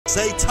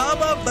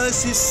Saitama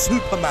versus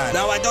Superman.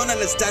 Now, I don't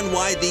understand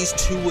why these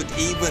two would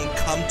even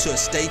come to a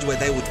stage where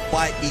they would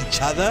fight each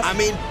other. I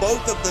mean,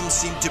 both of them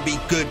seem to be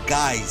good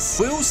guys.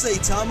 Will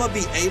Saitama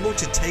be able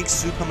to take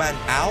Superman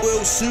out?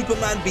 Will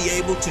Superman be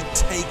able to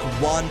take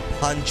One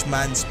Punch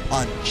Man's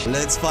punch?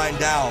 Let's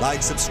find out.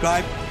 Like,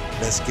 subscribe.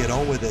 Let's get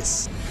on with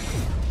this.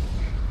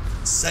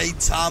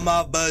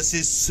 Saitama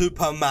versus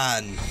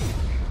Superman.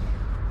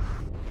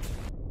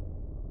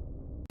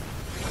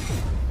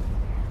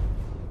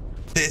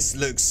 This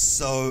looks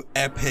so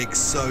epic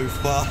so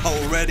far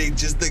already.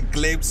 Just the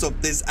glimpse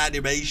of this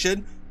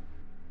animation.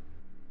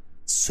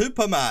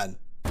 Superman.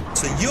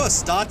 So you're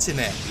starting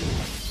it.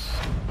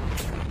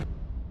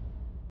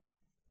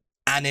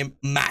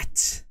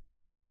 Animat.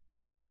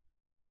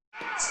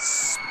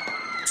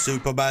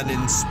 Superman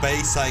in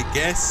space, I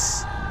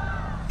guess.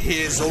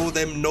 Hears all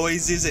them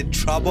noises and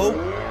trouble.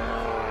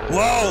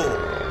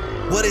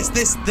 Whoa! What is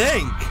this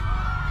thing?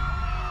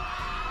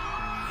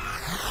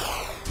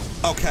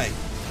 Okay.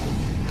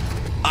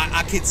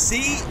 I can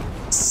see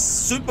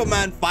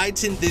Superman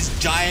fighting this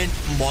giant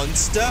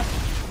monster.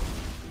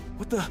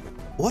 What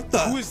the?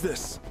 Who is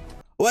this?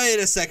 Wait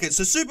a second.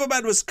 So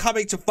Superman was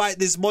coming to fight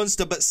this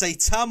monster, but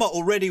Saitama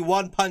already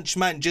One Punch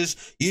Man. Just,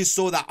 you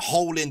saw that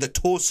hole in the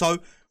torso.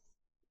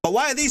 But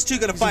why are these two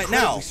gonna fight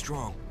now?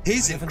 Strong.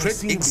 He's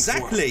incredible.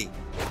 Exactly.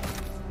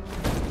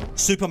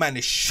 Superman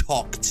is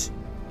shocked.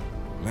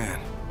 Man,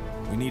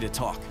 we need to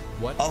talk.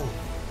 What? Oh,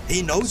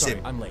 he knows Sorry,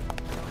 him. I'm late.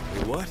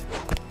 Wait, what?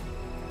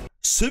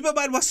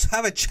 Superman wants to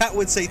have a chat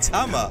with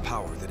Saitama.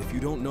 Power that if you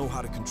don't know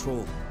how to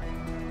control,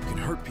 you can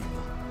hurt people.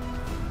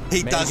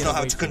 He Man, does get know how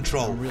away to from me.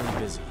 control. I'm really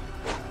busy.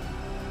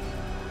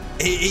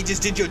 He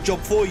just did your job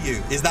for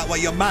you. Is that why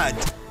you're mad?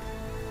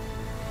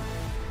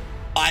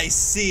 I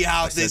see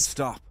how I said this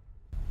stop.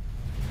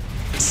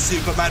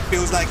 Superman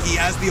feels like he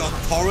has the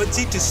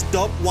authority to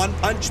stop One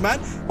Punch Man.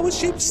 Oh,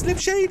 Slim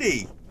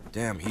Shady.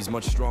 Damn, he's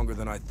much stronger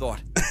than I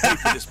thought. Wait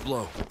for this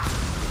blow.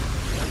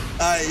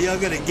 You're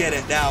gonna get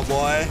it now,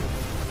 boy.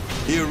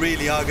 You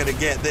really are gonna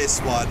get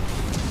this one.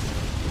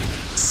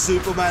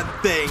 Superman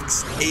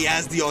thinks he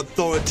has the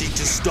authority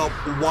to stop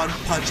One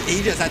Punch.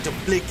 He just had to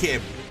flick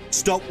him.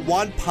 Stop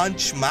One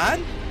Punch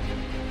Man?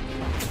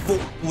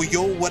 For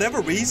your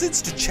whatever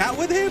reasons to chat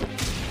with him?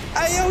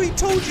 Hey, yo, he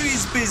told you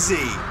he's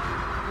busy.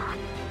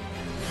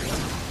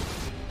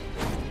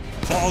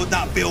 Oh,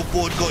 that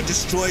billboard got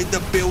destroyed.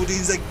 The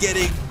buildings are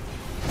getting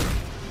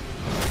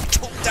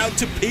chopped down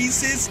to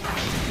pieces.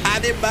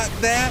 Add him back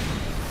there.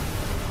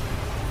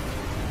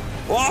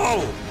 Whoa!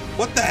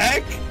 What the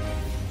heck?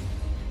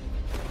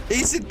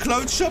 He's in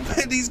clothes shop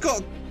and he's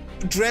got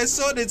a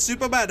dress on and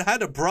Superman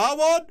had a bra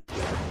on?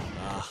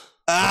 What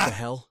the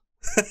hell?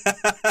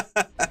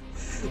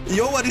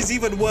 Your one is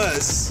even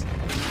worse.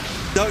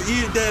 Don't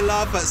you dare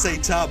laugh at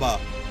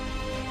Saitama.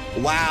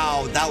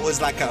 Wow, that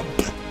was like a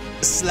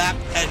slap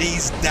and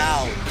he's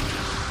down.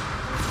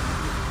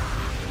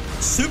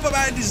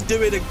 Superman is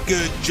doing a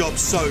good job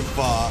so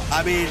far.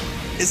 I mean,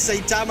 if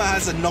Saitama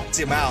hasn't knocked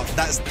him out,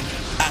 that's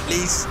at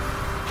least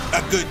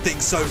a good thing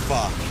so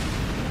far.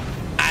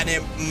 And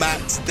him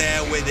Matt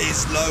there with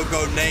his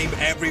logo name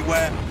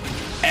everywhere.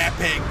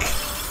 Epic.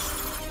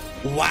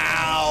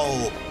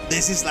 Wow.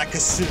 This is like a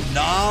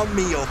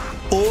tsunami of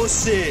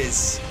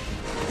forces.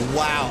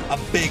 Wow, a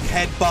big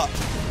headbutt.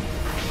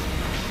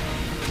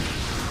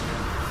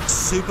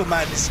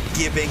 Superman is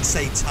giving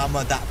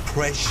Saitama that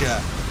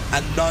pressure.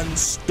 A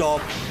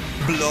non-stop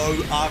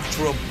blow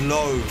after a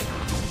blow.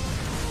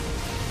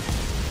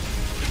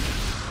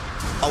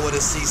 I want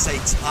to see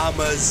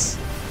Saitama's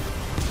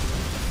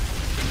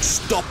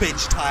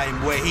stoppage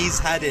time where he's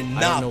had enough.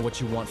 I don't know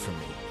what you want from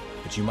me,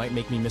 but you might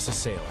make me miss a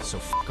sale, so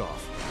fuck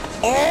off.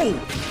 Oh!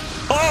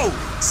 Oh!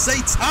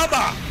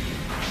 Saitama!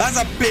 That's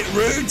a bit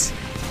rude.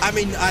 I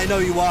mean, I know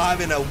you are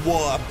having a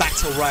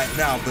battle right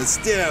now, but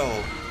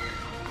still.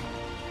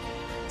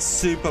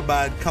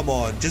 Superman, come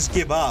on, just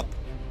give up.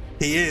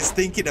 He is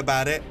thinking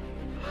about it.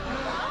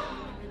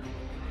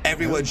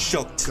 Everyone's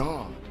shocked.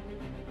 God.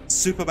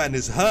 Superman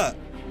is hurt.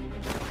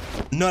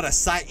 Not a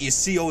sight you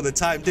see all the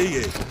time, do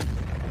you?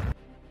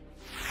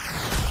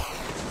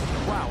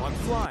 Wow, I'm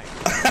flying.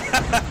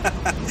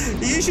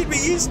 You should be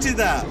used to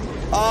that.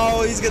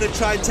 Oh, he's gonna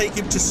try and take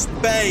him to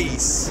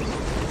space.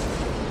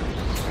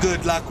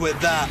 Good luck with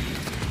that.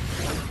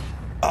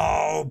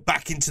 Oh,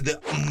 back into the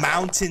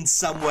mountain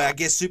somewhere. I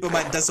guess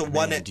Superman doesn't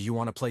want it. Do you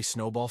want to play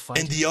snowball fight?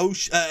 In the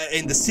ocean,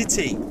 in the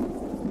city.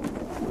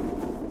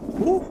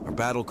 Woo. Our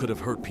battle could have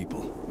hurt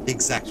people.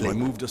 Exactly. So I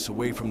moved us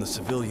away from the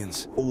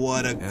civilians.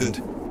 What a good.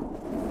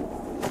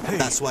 Hey,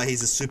 that's why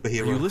he's a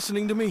superhero. Are you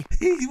listening to me?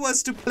 He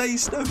wants to play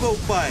snowball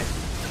fight.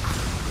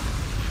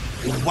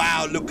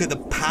 Wow, look at the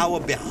power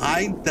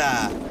behind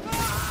that.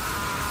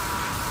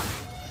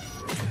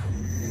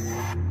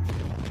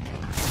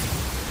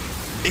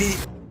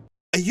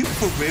 Are you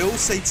for real,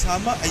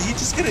 Saitama? Are you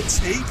just gonna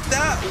take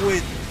that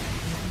with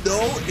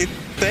no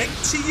effect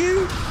to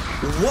you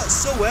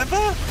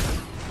whatsoever?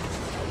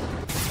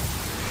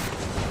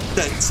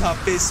 The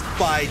toughest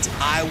fight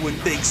I would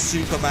think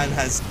Superman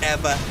has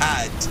ever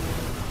had.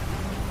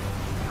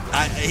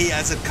 he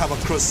hasn't come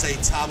across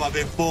Saitama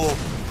before.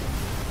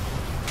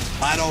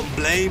 I don't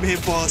blame him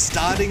for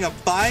starting a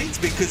fight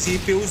because he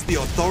feels the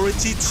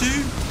authority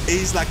to.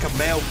 He's like a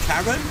male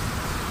Karen.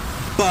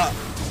 But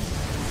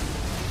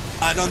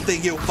I don't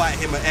think he'll fight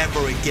him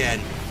ever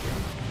again.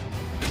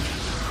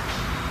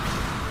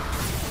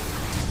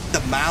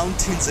 The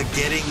mountains are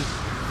getting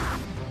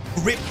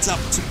ripped up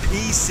to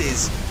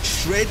pieces,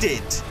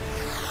 shredded.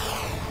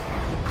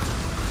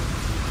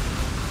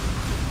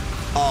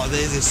 Oh,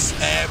 this is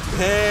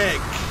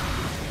epic.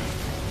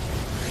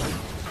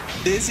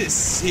 This is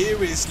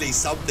seriously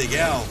something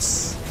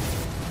else.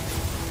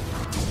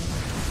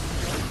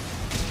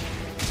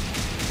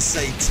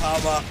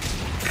 Saitama,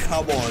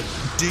 come on,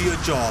 do your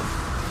job.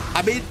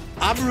 I mean,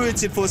 I'm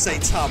rooting for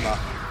Saitama.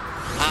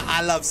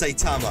 I love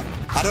Saitama.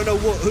 I don't know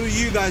who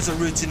you guys are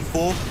rooting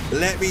for.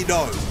 Let me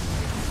know.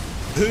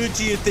 Who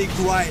do you think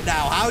right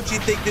now? How do you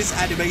think this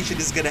animation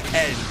is gonna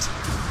end?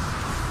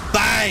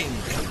 Bang!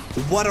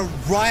 What a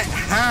right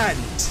hand!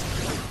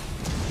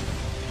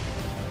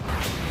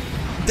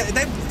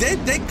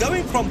 They're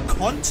going from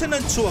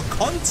continent to a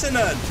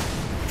continent.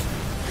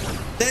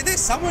 They're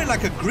somewhere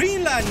like a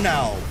Greenland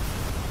now.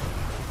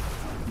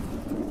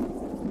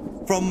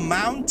 From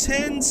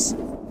mountains,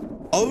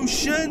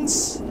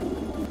 oceans.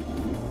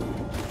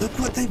 Look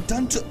what they've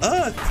done to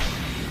Earth.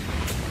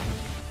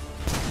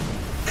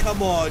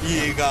 Come on,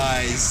 you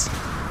guys.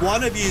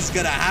 One of you is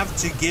gonna have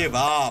to give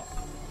up.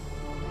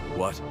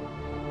 What?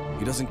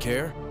 He doesn't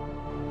care?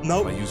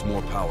 Nope. If I use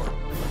more power,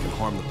 I can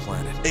harm the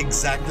planet.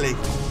 Exactly.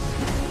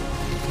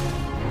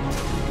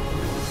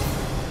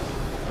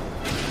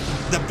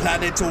 The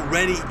planet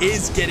already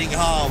is getting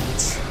harmed.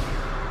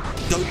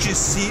 Don't you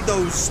see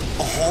those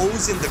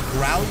holes in the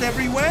ground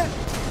everywhere?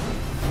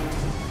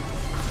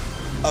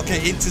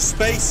 Okay, into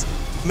space.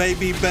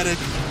 Maybe better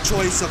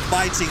choice of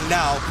fighting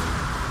now.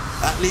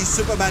 At least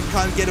Superman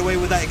can't get away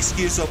with that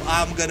excuse of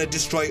I'm gonna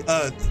destroy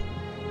Earth.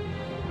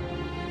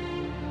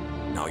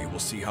 Now you will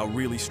see how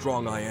really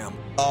strong I am.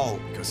 Oh.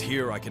 Because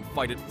here I can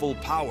fight at full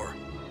power.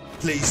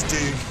 Please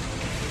do.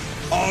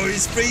 Oh,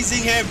 he's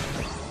freezing him.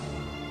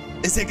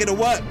 Is it gonna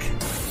work?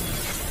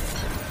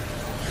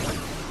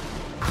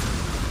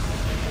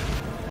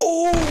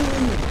 Oh!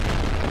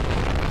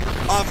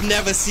 I've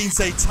never seen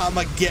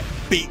Saitama get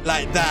beat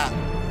like that.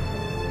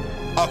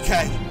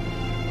 Okay.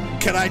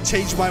 Can I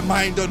change my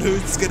mind on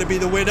who's gonna be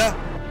the winner?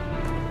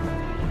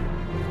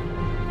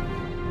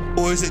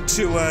 Or is it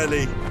too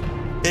early?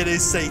 It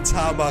is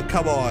Saitama,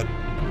 come on.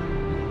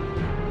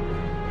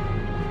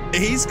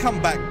 He's come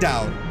back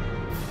down.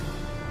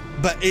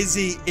 But is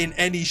he in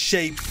any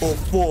shape or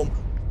form?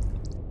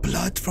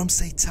 Blood from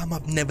Saitama,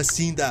 I've never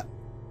seen that.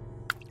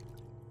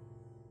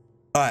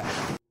 Alright.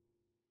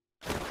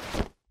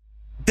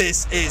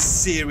 This is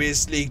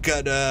seriously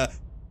gonna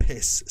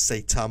piss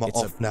Saitama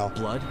off now.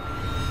 Blood?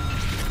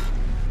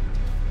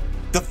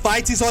 The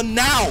fight is on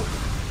now.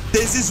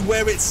 This is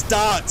where it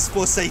starts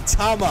for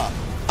Saitama.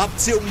 Up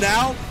till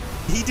now,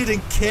 he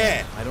didn't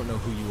care. I don't know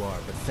who you are,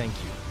 but thank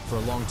you. For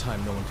a long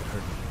time, no one could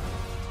hurt me.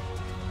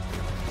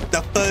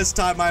 The first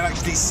time I've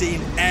actually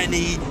seen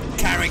any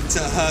character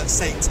hurt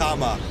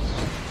Saitama.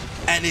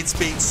 And it's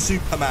been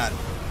Superman.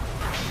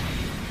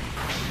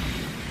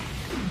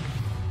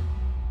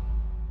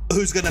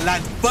 Who's gonna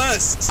land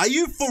first? Are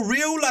you for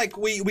real? Like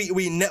we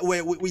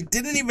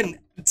didn't even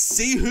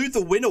see who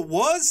the winner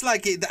was.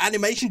 Like the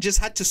animation just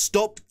had to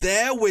stop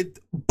there with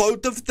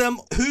both of them.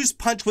 Whose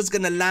punch was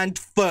gonna land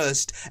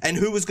first and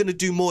who was gonna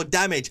do more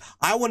damage?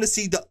 I want to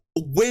see the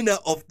winner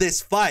of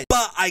this fight.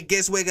 But I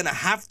guess we're gonna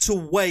have to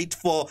wait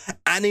for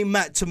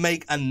Animat to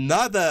make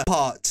another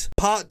part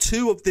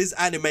 2 of this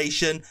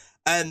animation,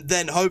 and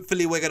then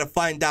hopefully we're gonna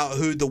find out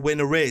who the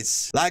winner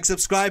is. Like,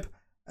 subscribe,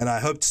 and I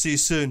hope to see you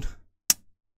soon.